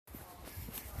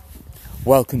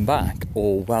Welcome back,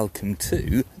 or welcome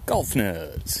to Golf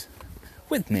Nerds,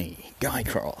 with me, Guy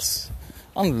Cross,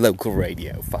 on local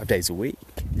radio 5 days a week,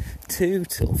 2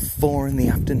 till 4 in the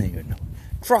afternoon,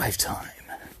 drive time.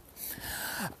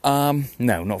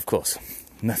 No, not of course,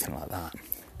 nothing like that.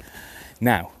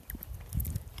 Now,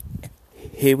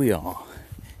 here we are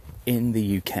in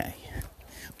the UK,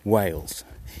 Wales,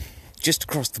 just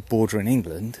across the border in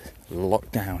England.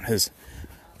 Lockdown has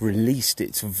released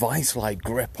its vice-like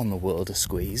grip on the world of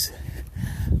squeeze,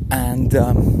 and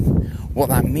what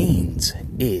that means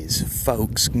is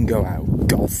folks can go out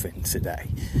golfing today,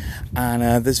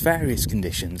 and there's various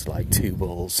conditions like 2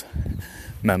 balls,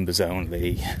 members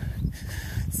only,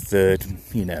 third,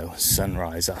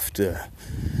 sunrise after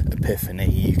Epiphany,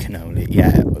 you can only,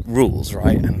 rules,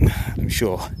 right? And I'm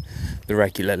sure the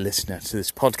regular listener to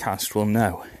this podcast will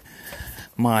know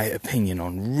my opinion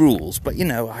on rules, but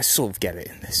I sort of get it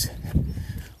in this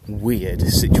weird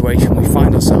situation we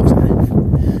find ourselves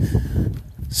in.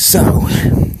 So,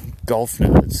 golf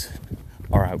nerds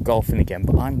are out golfing again,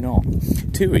 but I'm not.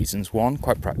 2 reasons. One,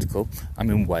 quite practical. I'm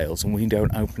in Wales and we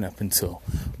don't open up until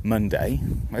Monday.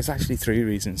 There's actually 3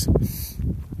 reasons.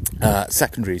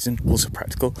 Second reason, also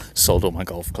practical, sold all my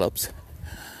golf clubs.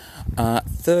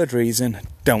 Third reason,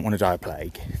 don't want to die of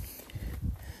plague.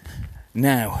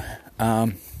 Now,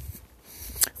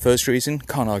 first reason,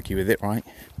 can't argue with it, right?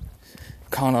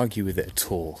 Can't argue with it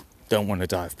at all. Don't want to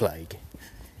die of plague.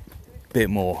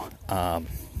 Bit more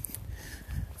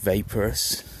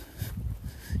vaporous.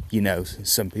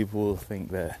 Some people will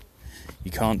think that you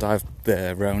can't die of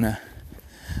the Rona.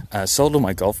 Sold all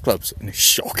my golf clubs in a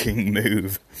shocking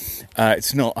move.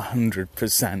 It's not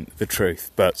 100% the truth,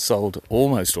 but sold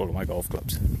almost all of my golf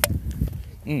clubs.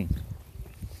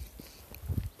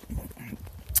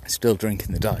 Still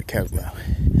drinking the Diet Coke though.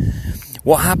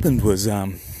 What happened was,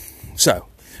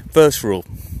 first rule,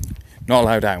 not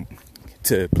allowed out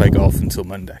to play golf until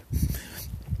Monday.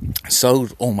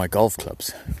 Sold all my golf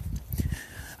clubs.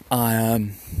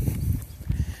 I've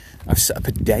set up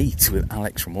a date with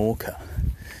Alex Remorker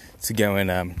to go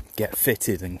and get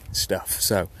fitted and stuff.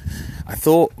 So I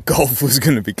thought golf was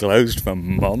going to be closed for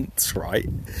months, right?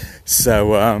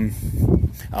 So I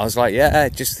was like,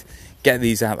 just get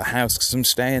these out of the house, because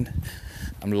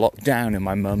I'm locked down in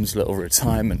my mum's little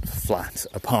retirement flat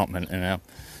apartment,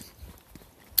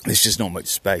 there's just not much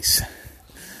space.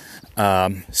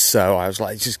 So I was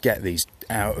like, just get these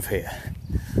out of here.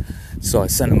 So I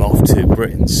sent them off to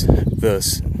Britain's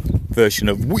version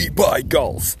of We Buy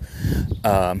Golf.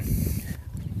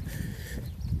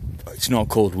 It's not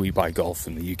called We Buy Golf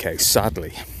in the UK,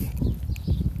 sadly.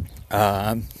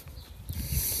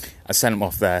 I sent them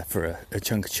off there for a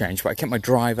chunk of change, but I kept my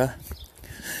driver,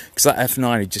 because that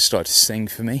F9 had just started to sing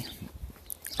for me,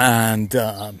 and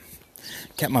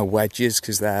kept my wedges,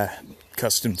 because they're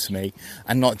custom to me,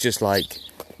 and not just like,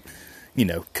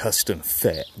 custom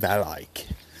fit, they're like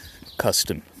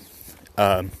custom,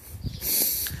 and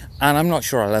I'm not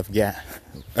sure I'll ever get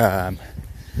the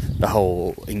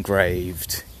whole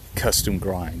engraved, custom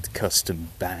grind,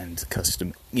 custom band,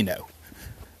 custom,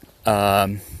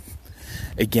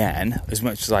 again, as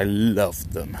much as I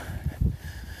love them,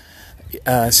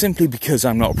 simply because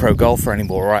I'm not a pro golfer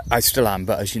anymore. Right? I still am,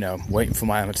 but as you know, I'm waiting for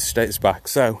my amateur status back,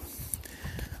 so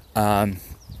it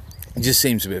just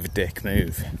seems a bit of a dick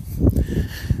move.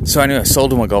 So anyway, I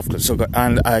sold all my golf clubs,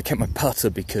 and I kept my putter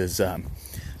because I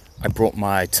brought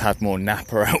my Tadmor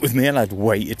Napper out with me, and I'd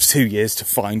waited 2 years to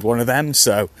find one of them,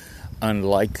 so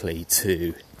unlikely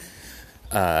to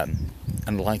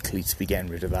be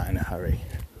getting rid of that in a hurry.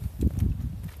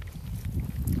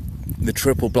 The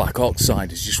triple black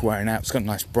oxide is just wearing out. It's got a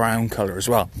nice brown colour as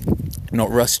well.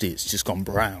 Not rusty, it's just gone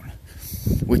brown,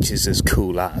 which is as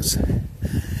cool as.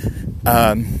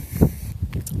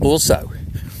 Also,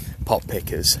 pot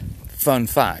pickers. Fun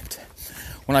fact,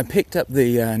 when I picked up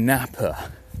the Napper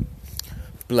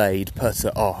blade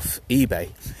putter off eBay,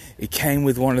 it came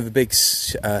with one of the big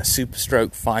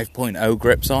Superstroke 5.0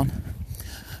 grips on,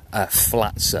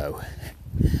 flat so.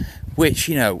 Which,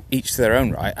 each to their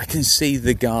own right. I can see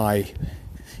the guy,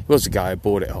 it was the guy I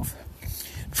bought it off,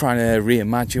 trying to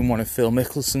reimagine one of Phil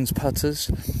Mickelson's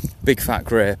putters. Big fat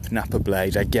grip, Napper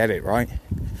blade, I get it, right?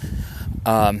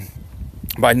 But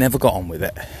I never got on with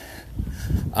it.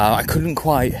 I couldn't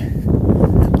quite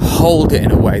hold it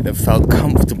in a way that felt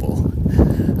comfortable,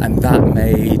 and that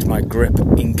made my grip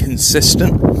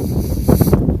inconsistent.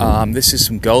 This is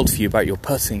some gold for you about your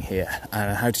putting here,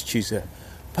 and how to choose a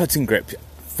putting grip.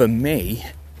 For me,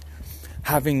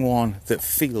 having one that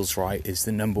feels right is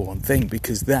the number one thing,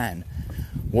 because then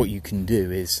what you can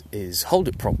do is hold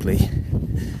it properly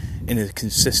in a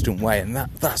consistent way, and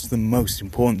that's the most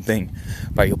important thing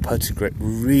about your putting grip,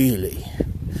 really.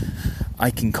 I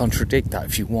can contradict that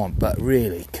if you want, but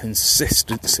really,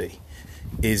 consistency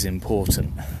is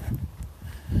important.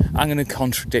 I'm going to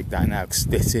contradict that now, because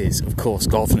this is, of course,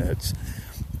 Golf Nerds.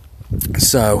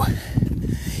 So,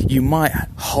 you might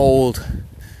hold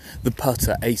the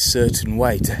putter a certain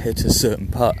way to hit a certain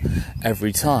putt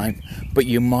every time, but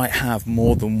you might have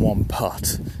more than one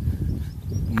putt,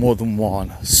 more than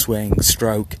one swing,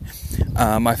 stroke.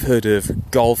 I've heard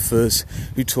of golfers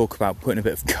who talk about putting a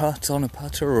bit of cut on a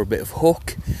putter or a bit of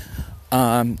hook.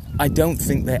 I don't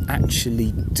think they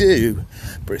actually do,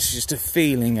 but it's just a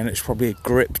feeling, and it's probably a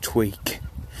grip tweak.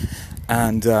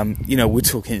 And, we're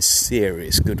talking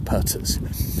serious good putters.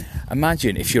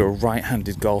 Imagine if you're a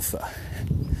right-handed golfer,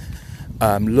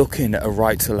 looking at a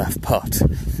right to left putt,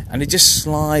 and it just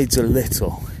slides a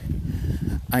little,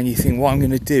 and you think, what I'm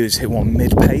going to do is hit one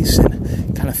mid-pace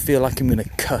and kind of feel like I'm going to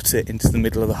cut it into the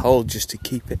middle of the hole just to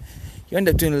keep it. You end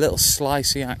up doing a little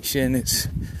slicey action. It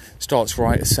starts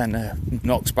right at centre,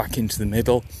 knocks back into the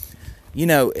middle.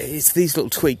 It's these little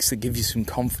tweaks that give you some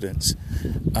confidence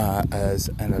as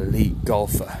an elite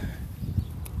golfer.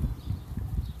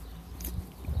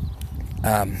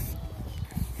 And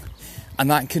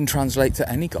that can translate to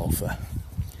any golfer.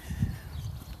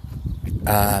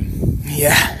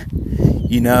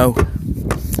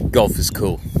 Golf is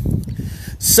cool.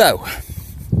 So,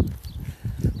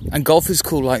 and golf is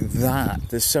cool like that.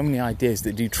 There's so many ideas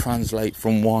that do translate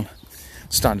from one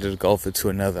standard of golfer to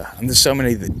another, and there's so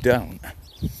many that don't.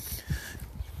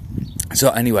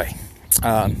 So anyway,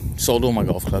 sold all my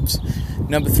golf clubs.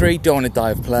 Number 3, don't want to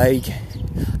die of plague.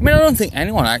 I mean, I don't think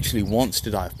anyone actually wants to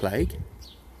die of plague.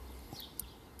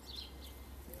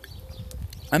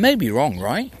 I may be wrong,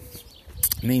 right?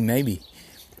 I mean, maybe,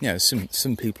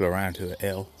 some people around who are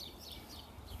ill,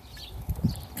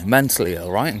 mentally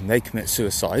ill, right? And they commit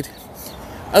suicide.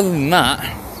 Other than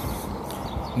that,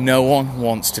 no one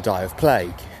wants to die of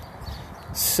plague.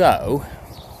 So,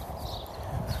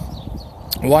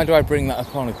 why do I bring that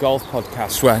up on a golf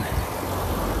podcast when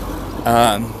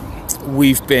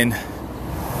we've been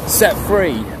set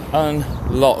free,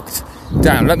 unlocked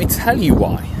down? Let me tell you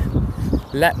why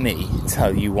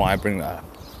I bring that up.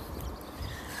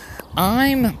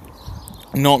 I'm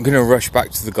not going to rush back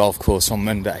to the golf course on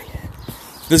Monday.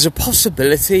 There's a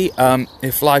possibility,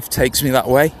 if life takes me that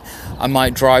way, I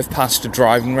might drive past a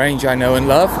driving range I know and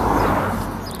love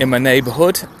in my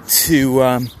neighbourhood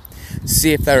to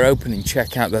see if they're open and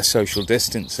check out their social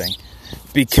distancing.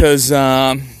 Because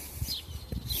I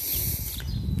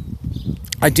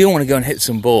do want to go and hit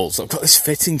some balls. I've got this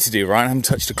fitting to do, right? I haven't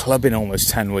touched a club in almost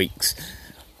 10 weeks.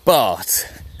 But,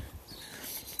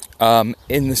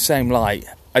 in the same light,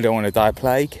 I don't want to die of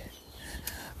plague.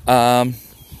 And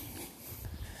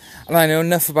I know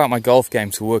enough about my golf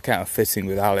game to work out a fitting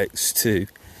with Alex to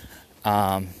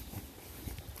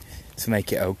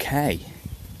make it okay.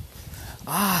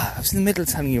 I was in the middle of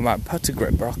telling you about putter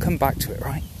grip, but I'll come back to it,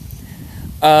 right?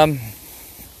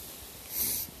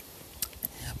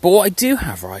 But what I do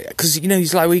have, right, because,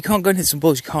 he's like, well, you can't go and hit some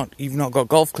balls, you've not got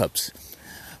golf clubs.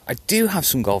 I do have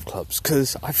some golf clubs,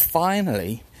 because I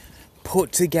finally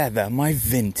put together my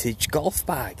vintage golf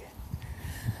bag.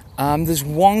 There's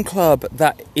one club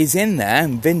that is in there,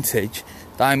 vintage,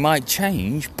 that I might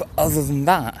change, but other than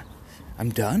that, I'm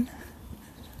done.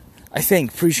 I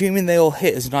think, presuming they all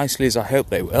hit as nicely as I hope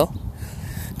they will,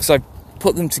 because I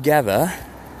put them together,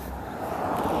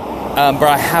 but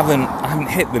I haven't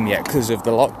hit them yet because of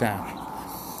the lockdown.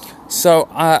 So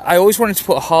I always wanted to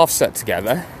put a half set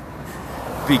together,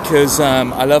 because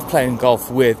I love playing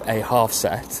golf with a half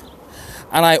set,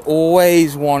 and I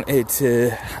always wanted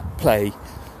to play.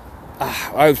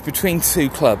 I was between two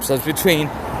clubs. I was between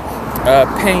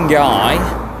Ping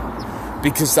Ai,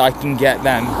 because I can get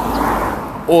them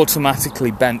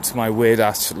automatically bent to my weird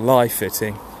ass lie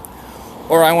fitting,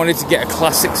 or I wanted to get a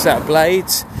classic set of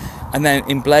blades. And then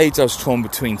in blades I was torn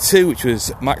between two, which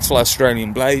was Maxwell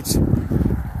Australian blades or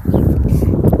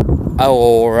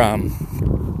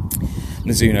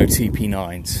Mizuno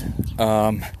TP9s.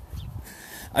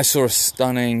 I saw a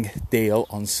stunning deal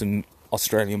on some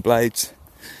Australian blades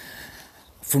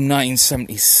from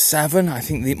 1977. I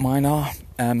think mine are.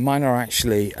 Mine are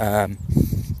actually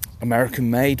American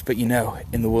made, but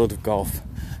in the world of golf,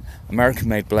 American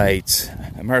made blades,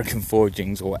 American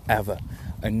forgings or whatever,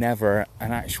 are never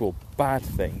an actual bad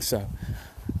thing. So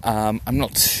I'm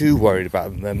not too worried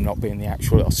about them not being the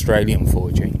actual Australian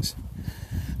forgings.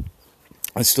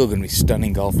 They're still going to be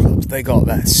stunning golf clubs. They got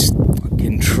their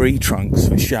fucking tree trunks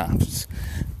for shafts,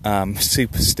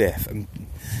 super stiff, and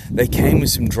they came with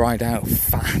some dried out,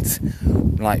 fat,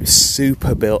 like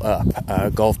super built up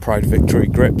Golf Pride Victory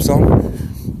grips on,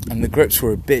 and the grips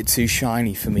were a bit too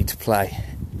shiny for me to play.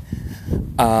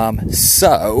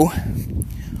 So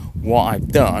what I've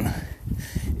done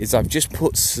is I've just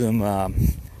put some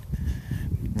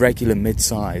regular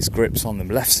mid-size grips on them,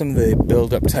 left some of the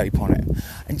build-up tape on it,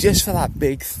 and just for that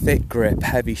big, thick grip,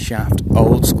 heavy shaft,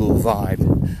 old school vibe,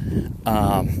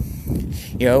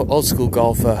 old school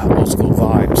golfer, old school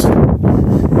vibes.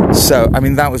 So, I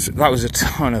mean, that was a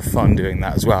ton of fun doing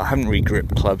that as well. I haven't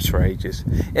re-gripped clubs for ages.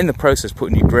 In the process,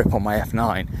 put a new grip on my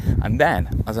F9, and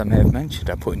then, as I may have mentioned,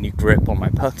 I put a new grip on my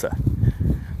putter.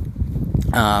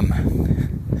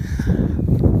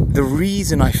 The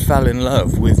reason I fell in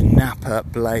love with Napa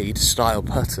blade style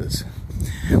putters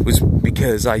was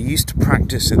because I used to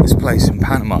practice at this place in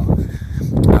Panama,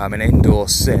 an indoor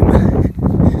sim.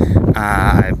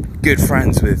 Good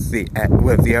friends with the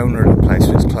owner of the place,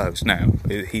 who's closed now.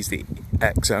 He's the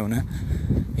ex-owner.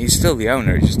 He's still the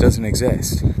owner, it just doesn't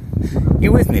exist.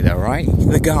 You're with me though, right?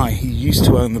 The guy who used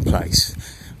to own the place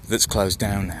that's closed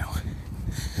down now.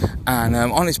 And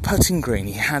on his putting green,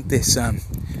 he had this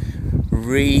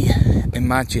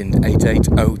reimagined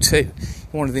 8802,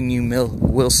 one of the new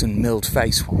Wilson milled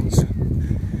face ones.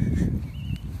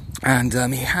 And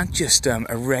he had just a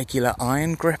regular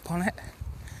iron grip on it.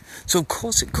 So of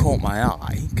course it caught my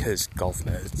eye, because golf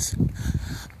nerds.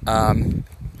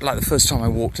 Like the first time I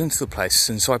walked into the place,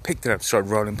 and so I picked it up, started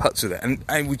rolling putts with it, and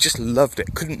I just loved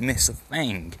it, couldn't miss a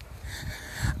thing.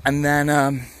 And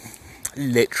then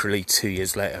literally 2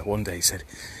 years later, one day he said,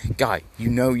 "Guy, you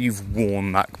know you've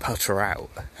worn that putter out.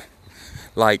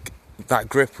 Like, that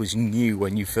grip was new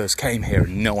when you first came here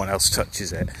and no one else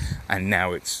touches it, and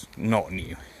now it's not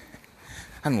new.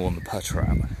 I hadn't worn the putter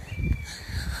out.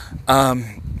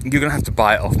 You're going to have to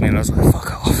buy it off me." And I was like,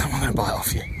 "Fuck off, I'm not going to buy it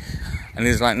off you." And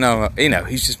he was like, "No,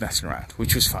 he's just messing around,"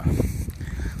 which was fun.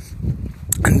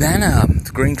 And then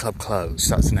the Green Club closed,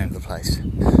 that's the name of the place.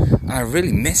 And I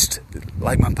really missed,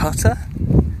 like, my putter.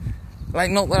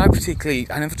 Like, not that I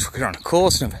never took it on a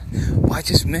course, but I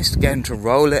just missed getting to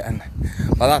roll it. And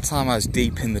by that time I was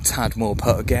deep in the Tadmor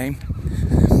putter game.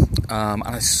 And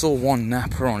I saw one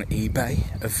Napa on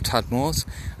eBay of Tadmor's,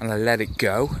 and I let it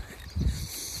go.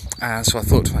 So I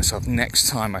thought to myself, next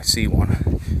time I see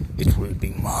one, it will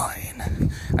be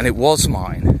mine. And it was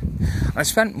mine. And I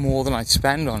spent more than I'd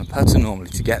spend on a putter normally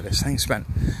to get this. I think I spent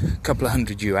a couple of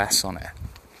 $100 US on it.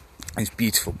 It's a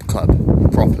beautiful club,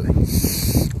 properly.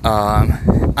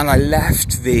 And I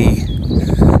left the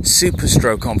Super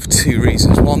Stroke on for two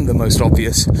reasons. One, the most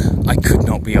obvious, I could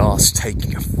not be arsed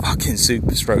taking a fucking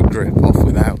Super Stroke grip off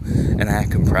without an air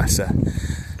compressor.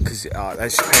 Because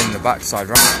that's a pain in the backside,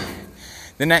 right?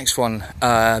 The next one,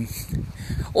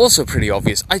 also pretty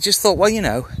obvious. I just thought, well,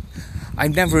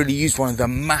 I've never really used one of the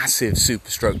massive Super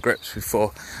Stroke grips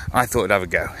before. I thought I'd have a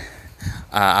go.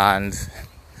 And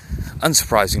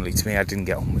unsurprisingly to me, I didn't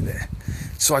get on with it.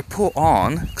 So I put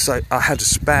on, because I had a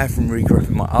spare from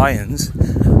re-gripping my irons,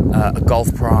 a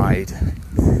Golf Pride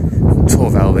Tour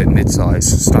Velvet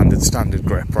mid-size standard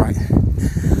grip, right?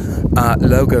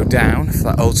 Logo down for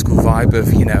that old school vibe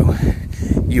of,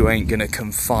 you ain't gonna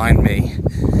confine me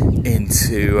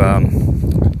into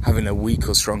having a weak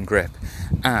or strong grip.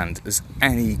 And as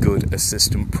any good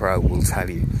assistant pro will tell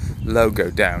you,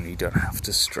 logo down, you don't have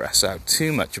to stress out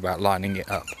too much about lining it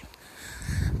up.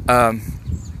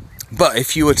 But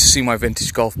if you were to see my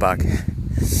vintage golf bag,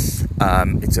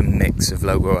 it's a mix of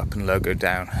logo up and logo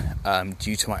down,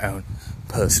 due to my own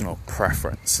personal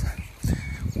preference.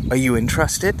 Are you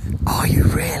interested? Are you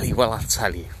really? Well, I'll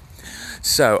tell you.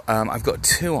 So, I've got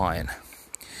 2 iron.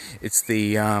 It's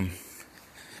the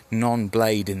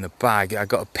non-blade in the bag. I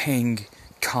got a Ping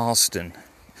Carston,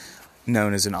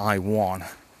 known as an I1.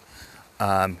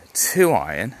 2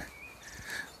 iron,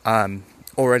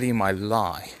 already in my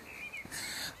lie.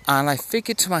 And I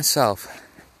figured to myself,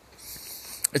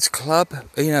 it's club,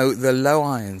 the low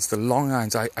irons, the long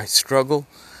irons, I struggle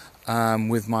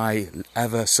with my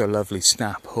ever so lovely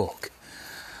snap hook.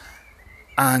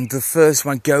 And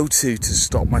my go-to to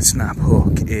stop my snap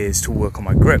hook is to work on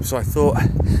my grip. So I thought,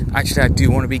 actually, I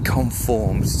do want to be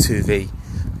conformed to the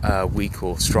weak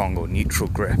or strong or neutral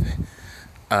grip.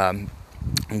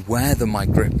 Whether my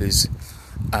grip is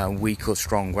weak or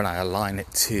strong when I align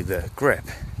it to the grip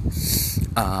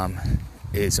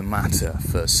is a matter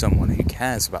for someone who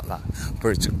cares about that.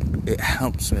 But it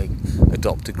helps me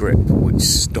adopt a grip which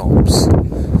stops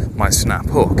my snap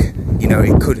hook.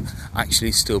 It could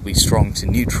actually still be strong to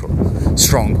neutral,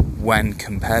 strong when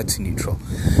compared to neutral,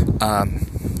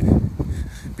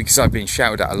 because I've been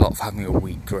shouted at a lot for having a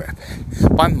weak grip.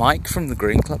 By Mike from the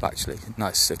Green Club, actually.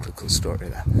 Nice cyclical story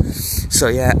there. So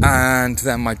yeah, and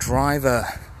then my driver,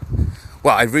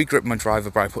 well, I re-gripped my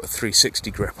driver, but I put a 360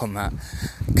 grip on that,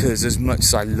 because as much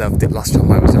as I loved it last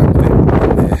time I was out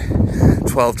with it,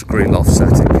 12 degree loft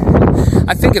setting,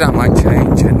 I figured I might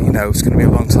change, and it's going to be a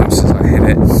long time since I hit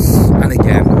it, and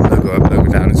again, logo up,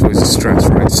 logo down, it's always a stress,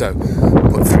 right? So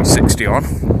put 360 on.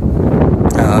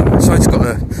 So I just got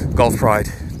the Golf Pride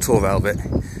Tour Velvet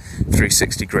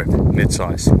 360 grip,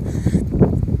 mid-size.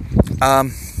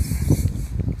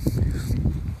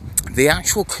 The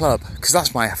actual club, because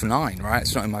that's my F9, right?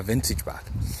 It's not in my vintage bag.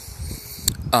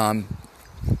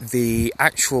 The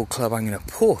actual club I'm going to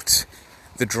put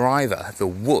the driver, the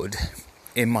wood,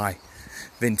 in my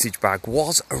vintage bag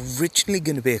was originally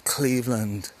going to be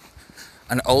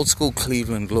an old school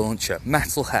Cleveland launcher,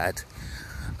 metal head,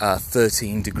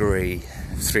 13 degree,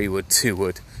 3 wood, 2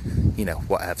 wood,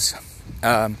 whatevs.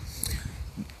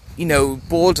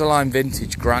 Borderline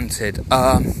vintage, granted,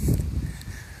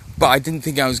 but I didn't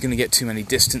think I was going to get too many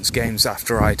distance games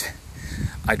after I'd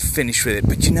finished with it.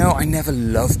 But I never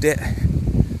loved it.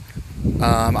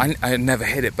 I never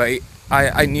hit it, but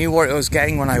I knew what I was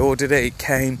getting when I ordered it. It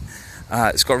came.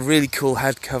 It's got a really cool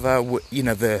head cover.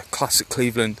 The classic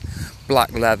Cleveland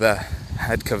black leather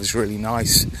head cover is really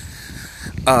nice.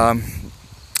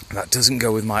 That doesn't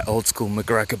go with my old school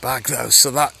McGregor bag though, so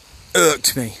that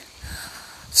irked me.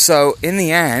 So in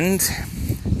the end,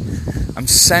 I'm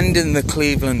sending the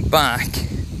Cleveland back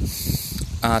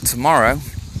tomorrow,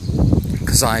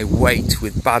 because I wait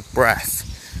with bad breath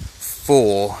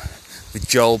for the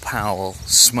Joel Powell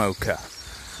smoker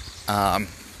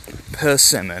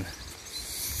persimmon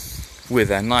with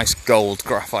a nice gold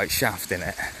graphite shaft in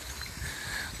it,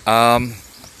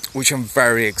 which I'm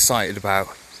very excited about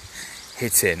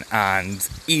hitting. And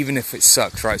even if it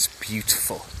sucks, right, it's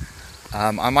beautiful.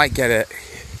 I might get a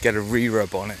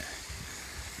re-rub on it,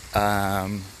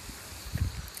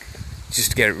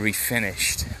 just to get it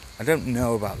refinished. I don't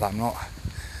know about that. I'm not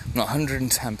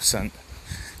 110%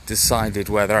 decided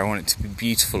whether I want it to be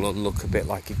beautiful or look a bit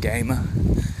like a gamer.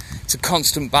 It's a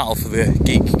constant battle for the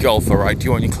geek golfer, right? Do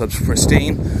you want your clubs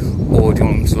pristine, or do you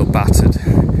want them to look battered?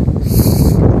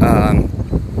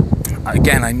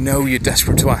 Again, I know you're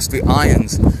desperate to ask the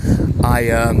irons.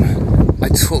 I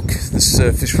took the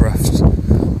surface roughs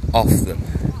off them,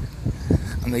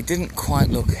 and they didn't quite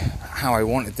look how I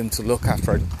wanted them to look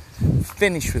after I'd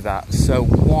finished with that. So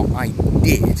what I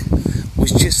did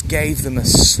was just gave them a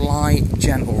slight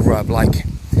gentle rub, like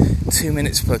 2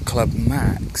 minutes per club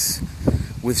max,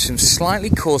 with some slightly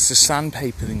coarser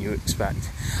sandpaper than you expect.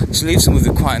 Which leaves them with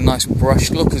quite a nice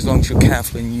brushed look, as long as you're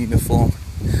careful in uniform.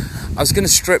 I was going to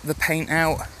strip the paint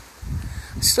out.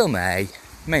 Still may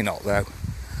not though.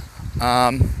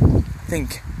 I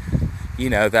think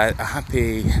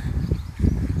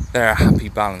they're a happy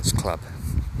balanced club.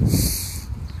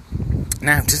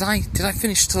 Now, did I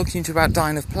finish talking to you about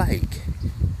dying of plague?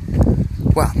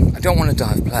 Well, I don't want to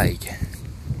die of plague,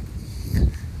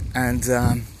 and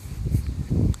I'm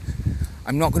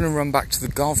not going to run back to the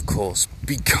golf course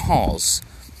because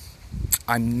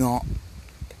I'm not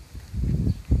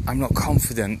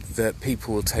confident that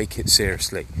people will take it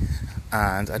seriously,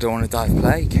 and I don't want to die of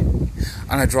plague, and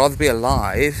I'd rather be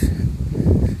alive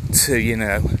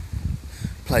to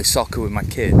play soccer with my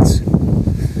kids,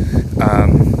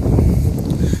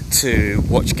 to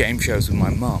watch game shows with my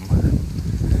mum,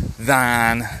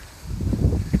 than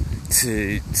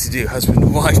to do husband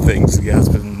and wife things with your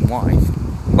husband and wife.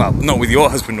 Well, not with your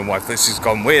husband and wife, this has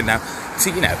gone weird now.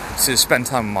 To spend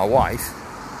time with my wife,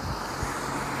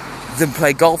 than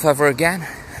play golf ever again.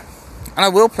 And I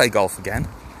will play golf again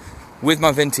with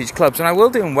my vintage clubs, and I will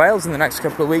do in Wales in the next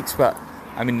couple of weeks, but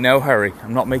I'm in no hurry.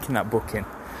 I'm not making that booking.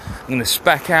 I'm going to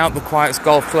spec out the quietest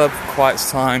golf club,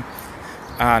 quietest time,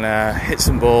 and hit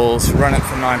some balls, run it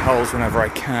for 9 holes whenever I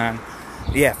can.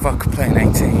 Yeah, fuck playing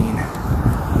 18.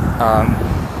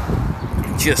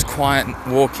 Just quiet,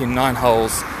 walking 9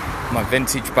 holes, my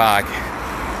vintage bag.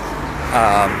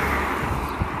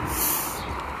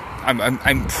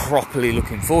 I'm properly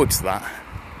looking forward to that.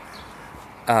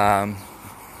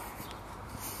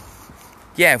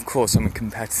 Yeah, of course, I'm a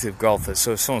competitive golfer,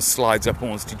 so if someone slides up and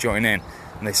wants to join in,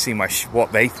 and they see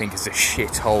what they think is a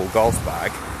shithole golf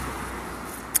bag,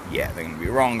 yeah, they're going to be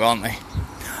wrong, aren't they?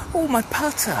 Oh, my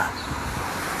putter!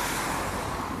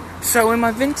 So in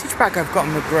my vintage bag, I've got a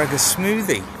McGregor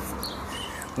Smoothie,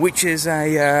 which is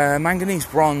a manganese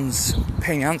bronze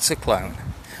Pinyanza clone.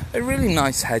 A really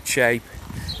nice head shape.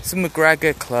 It's a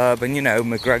McGregor club, and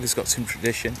McGregor's got some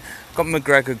tradition. Got a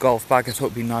McGregor golf bag. I thought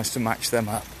it'd be nice to match them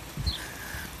up,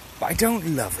 but I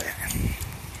don't love it.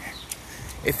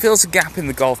 It fills a gap in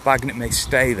the golf bag and it may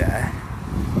stay there,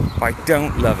 but I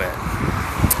don't love it.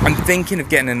 I'm thinking of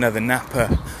getting another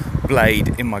Napa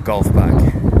blade in my golf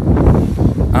bag.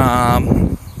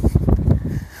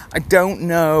 I don't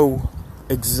know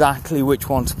exactly which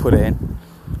one to put in.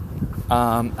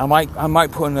 I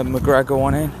might put another McGregor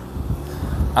one in.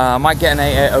 I might get an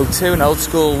 8802, an old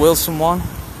school Wilson one.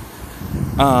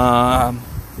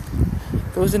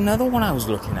 There was another one I was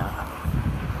looking at.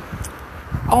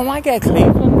 Oh, I might get a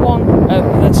Cleveland one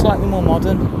that's slightly more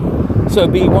modern. So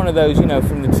it'd be one of those,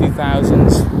 from the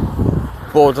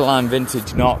 2000s, borderline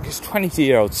vintage knock. It's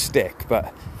 22-year-old stick,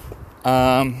 but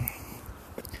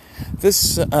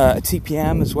there's a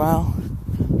TPM as well.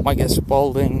 Might get a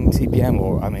Spalding TPM,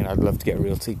 or I'd love to get a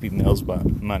real TP Mills, but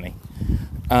money.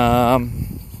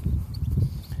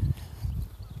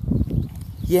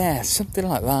 Yeah, something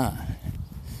like that.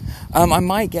 I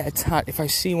might get a tad, if I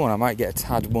see one, I might get a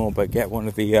tad more, but get one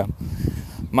of the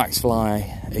Max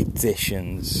Fly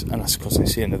editions, unless of course I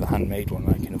see another handmade one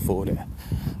and I can afford it.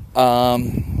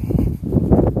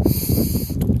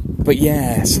 But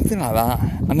yeah, something like that.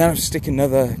 And then I'll stick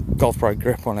another Golf Pride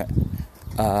grip on it.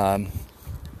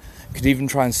 Could even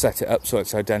try and set it up so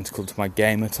it's identical to my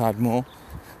game a tad more.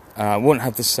 Won't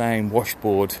have the same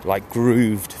washboard, like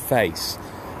grooved face,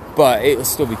 but it'll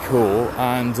still be cool,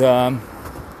 and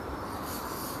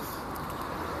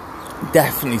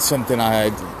definitely something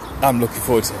I'm looking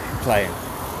forward to playing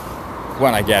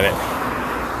when I get it,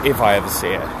 if I ever see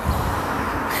it.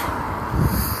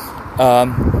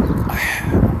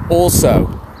 Also,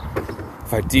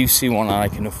 if I do see one and I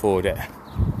can afford it,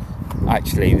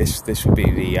 actually this would be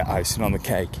the icing on the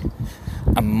cake.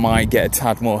 I might get a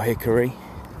tad more hickory.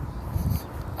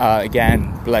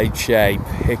 Again, blade shape,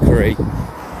 hickory.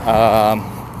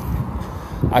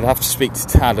 I'd have to speak to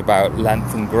Tad about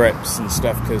length and grips and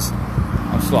stuff, because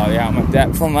I'm slightly out of my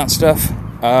depth on that stuff.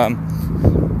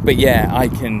 But yeah, I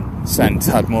can send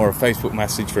Tad Moore a Facebook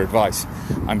message for advice.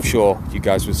 I'm sure you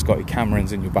guys with Scotty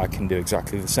Camerons in your bag can do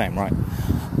exactly the same, right?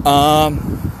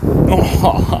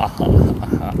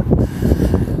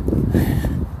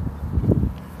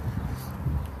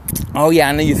 Oh yeah,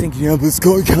 I know you're thinking, yeah, but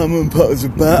Scotty Cameron putters are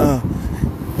better.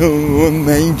 Oh, one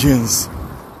majors.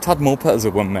 Tad Moore putters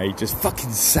are one majors.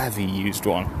 Fucking Savvy used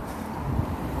one.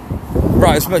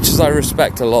 Right, as much as I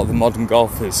respect a lot of the modern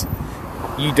golfers,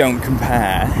 you don't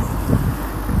compare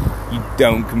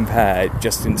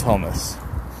Justin Thomas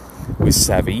with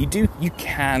Savvy. You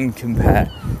can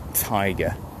compare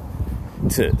Tiger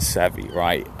to Savvy,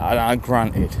 right? And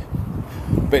granted.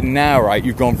 But now, right,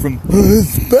 you've gone from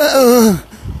it's better,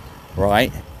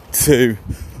 right, to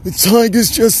the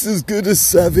Tiger's just as good as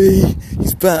Savvy.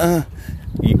 He's better.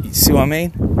 You see what I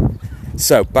mean?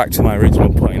 So, back to my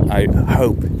original point. I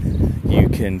hope you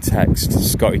can text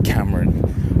Scotty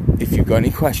Cameron if you've got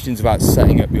any questions about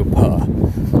setting up your putter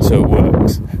so it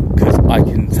works. Because I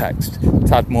can text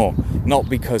Tad Moore, not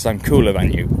because I'm cooler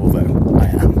than you, although I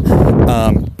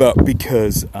am, but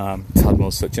because Tad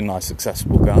Moore's such a nice,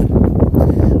 accessible guy,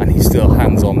 and he's still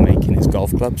hands-on making his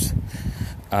golf clubs.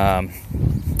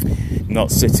 Not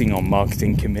sitting on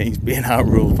marketing committees, being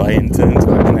outruled by interns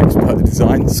about the next putter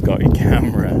design, Scotty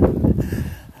Cameron.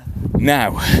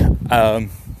 Now,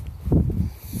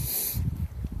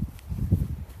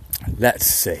 let's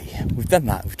see. We've done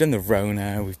that. We've done the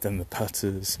Rona, we've done the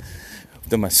putters, we've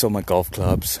done my summer golf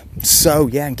clubs. So,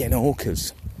 yeah, I'm getting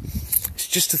orcas. It's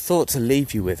just a thought to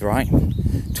leave you with, right?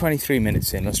 23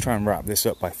 minutes in, let's try and wrap this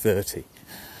up by 30.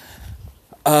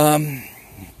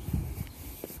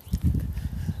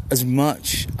 As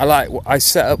much I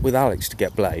set up with Alex to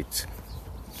get blades.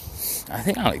 I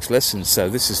think Alex listens, so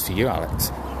this is for you, Alex.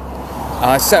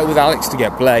 I set up with Alex to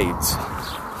get blades.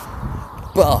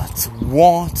 But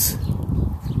what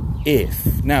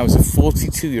if, now as a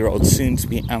 42-year-old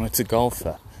soon-to-be amateur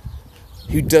golfer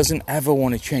who doesn't ever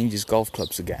want to change his golf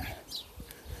clubs again,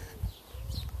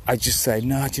 I just say,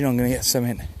 no, do you know, I'm going to get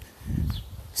something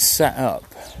set up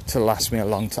to last me a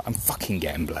long time. I'm fucking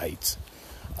getting blades.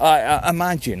 I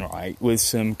imagine, right, with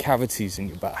some cavities in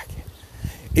your back.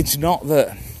 It's not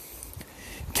that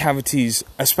cavities,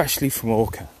 especially from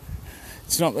Orca,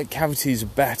 it's not that cavities are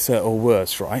better or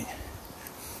worse, right?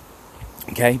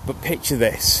 Okay, but picture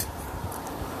this.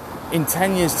 In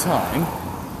 10 years' time,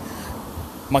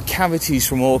 my cavities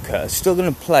from Orca are still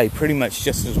going to play pretty much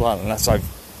just as well, unless I've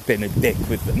been a dick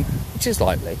with them, which is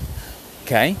likely.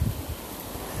 Okay?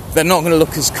 They're not going to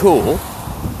look as cool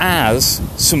as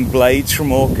some blades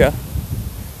from Orca.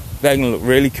 They're going to look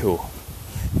really cool.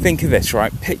 Think of this,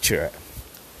 right? Picture it.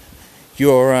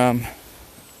 You're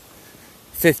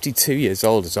 52 years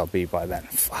old, as I'll be by then.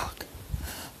 Fuck.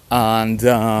 And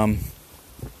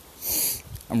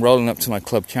I'm rolling up to my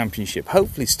club championship,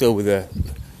 hopefully still with a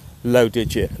low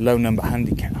number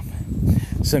handicap.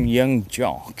 Some young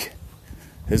jock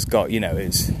has got,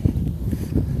 his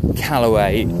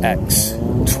Callaway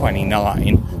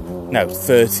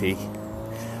X30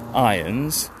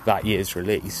 irons, that year's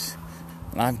release.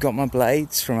 And I've got my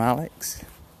blades from Alex.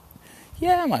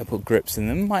 Yeah, I might put grips in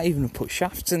them, might even put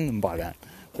shafts in them by then.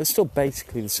 But it's still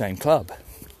basically the same club.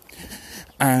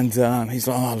 And he's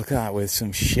like, oh, look at that, with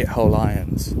some shithole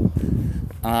irons.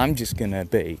 And I'm just going to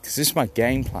because this is my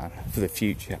game plan for the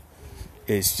future,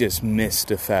 is just miss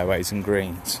the fairways and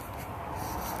greens.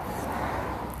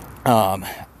 I'm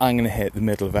going to hit the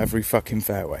middle of every fucking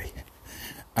fairway.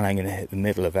 And I'm going to hit the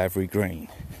middle of every green.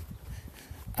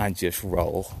 And just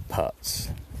roll putts.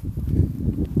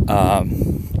 Got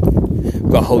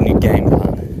a whole new game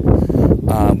plan,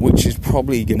 which is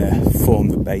probably going to form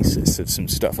the basis of some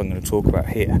stuff I'm going to talk about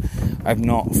here. I've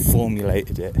not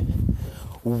formulated it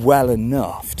well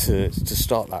enough to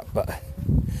start that, but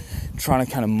trying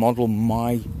to kind of model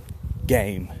my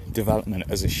game development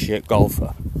as a shit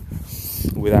golfer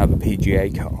without the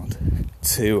PGA card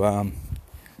to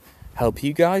help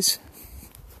you guys.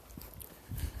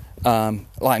 I'm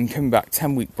coming back,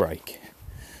 10-week break.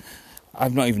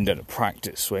 I've not even done a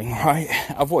practice swing, right?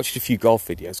 I've watched a few golf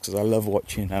videos because I love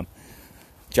watching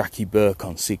Jackie Burke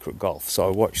on Secret Golf, so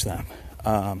I watch them.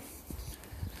 I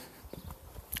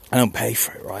don't pay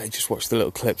for it, right? I just watch the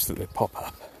little clips that they pop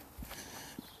up.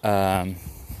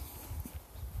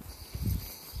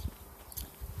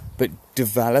 But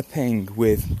developing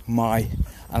with my,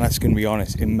 and that's going to be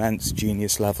honest, immense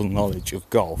genius level knowledge of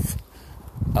golf,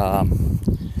 a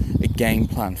game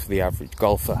plan for the average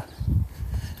golfer.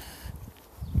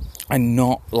 And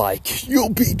not like,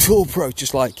 you'll be tour pro,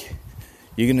 just like,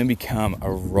 you're going to become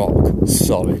a rock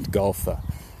solid golfer.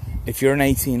 If you're an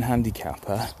 18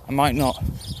 handicapper, I might not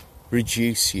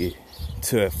reduce you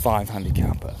to a 5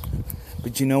 handicapper.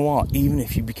 But you know what? Even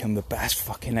if you become the best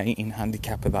fucking 18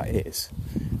 handicapper that is,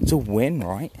 it's a win,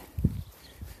 right?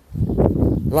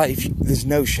 Like, there's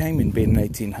no shame in being an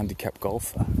 18 handicap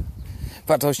golfer. In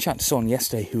fact, I was chatting to someone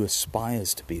yesterday who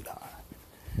aspires to be that.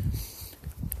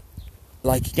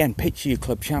 Like, again, picture your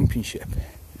club championship.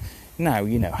 Now,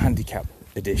 handicap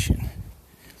edition.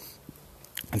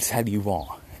 And tell you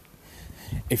what,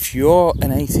 if you're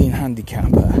an 18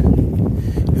 handicapper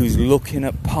who's looking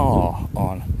at par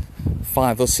on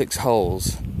 5 or 6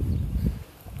 holes,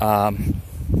 you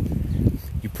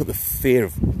put the fear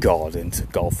of God into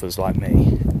golfers like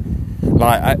me.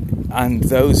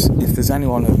 If there's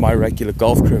anyone of my regular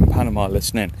golf crew in Panama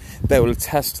listening, they will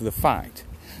attest to the fact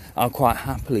I'll quite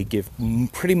happily give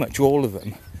pretty much all of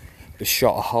them a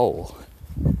shot a hole,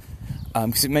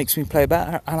 because it makes me play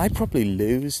better, and I probably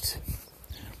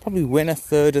win a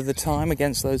third of the time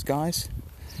against those guys.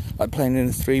 Like playing in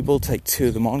a 3-ball, take 2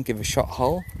 of them on, give a shot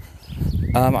hole,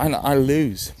 and I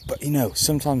lose, but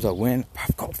sometimes I win.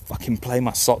 I've got to fucking play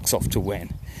my socks off to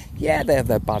win. Yeah, they have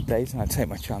their bad days and I take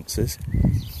my chances,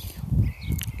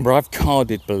 but I've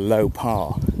carded below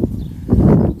par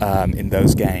in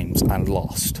those games and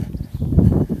lost.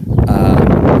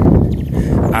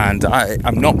 And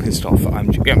I'm not pissed off. I'm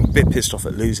a bit pissed off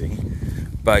at losing,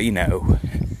 but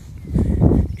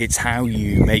it's how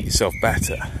you make yourself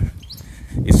better.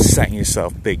 It's setting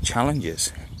yourself big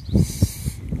challenges.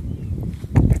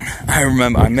 I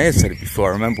remember, I may have said it before,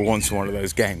 I remember once in one of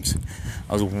those games,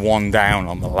 I was 1 down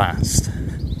on the last,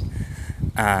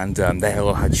 and they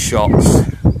all had shots.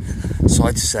 So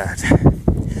I just said,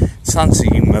 chances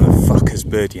of you motherfuckers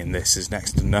birdieing this is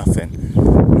next to nothing.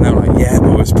 And they're like, yeah,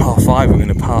 but it was par 5, we're going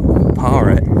to par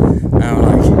it. And I'm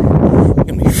like, you're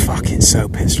going to be fucking so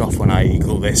pissed off when I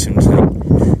eagle this and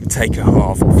take a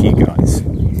half off you guys.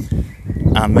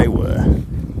 And they were.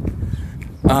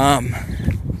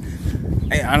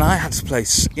 And I had to play,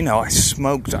 I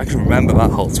smoked, I can remember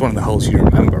that hole, it's one of the holes you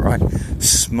remember, right?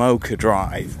 Smoke a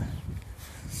drive.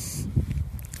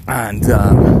 And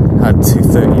had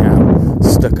 230 out,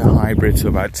 stuck a hybrid to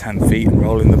about 10 feet and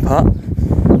rolling the putt.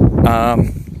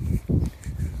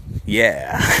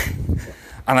 Yeah.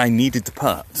 And I needed the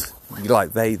putt.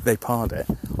 Like, they parred it,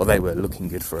 or they were looking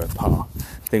good for a par.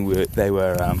 I think they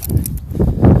were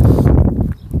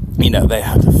they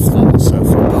had a 4 so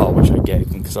for a par, which I gave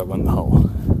them because I won the hole.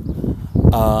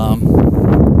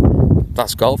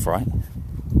 That's golf, right?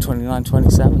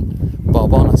 29-27.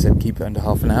 Bob on, I said keep it under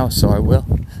half an hour, so I will.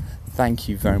 Thank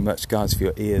you very much, guys, for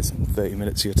your ears and 30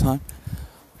 minutes of your time.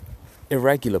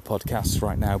 Irregular podcasts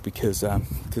right now because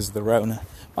of the Rona.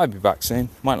 Might be back soon,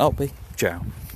 might not be. Ciao.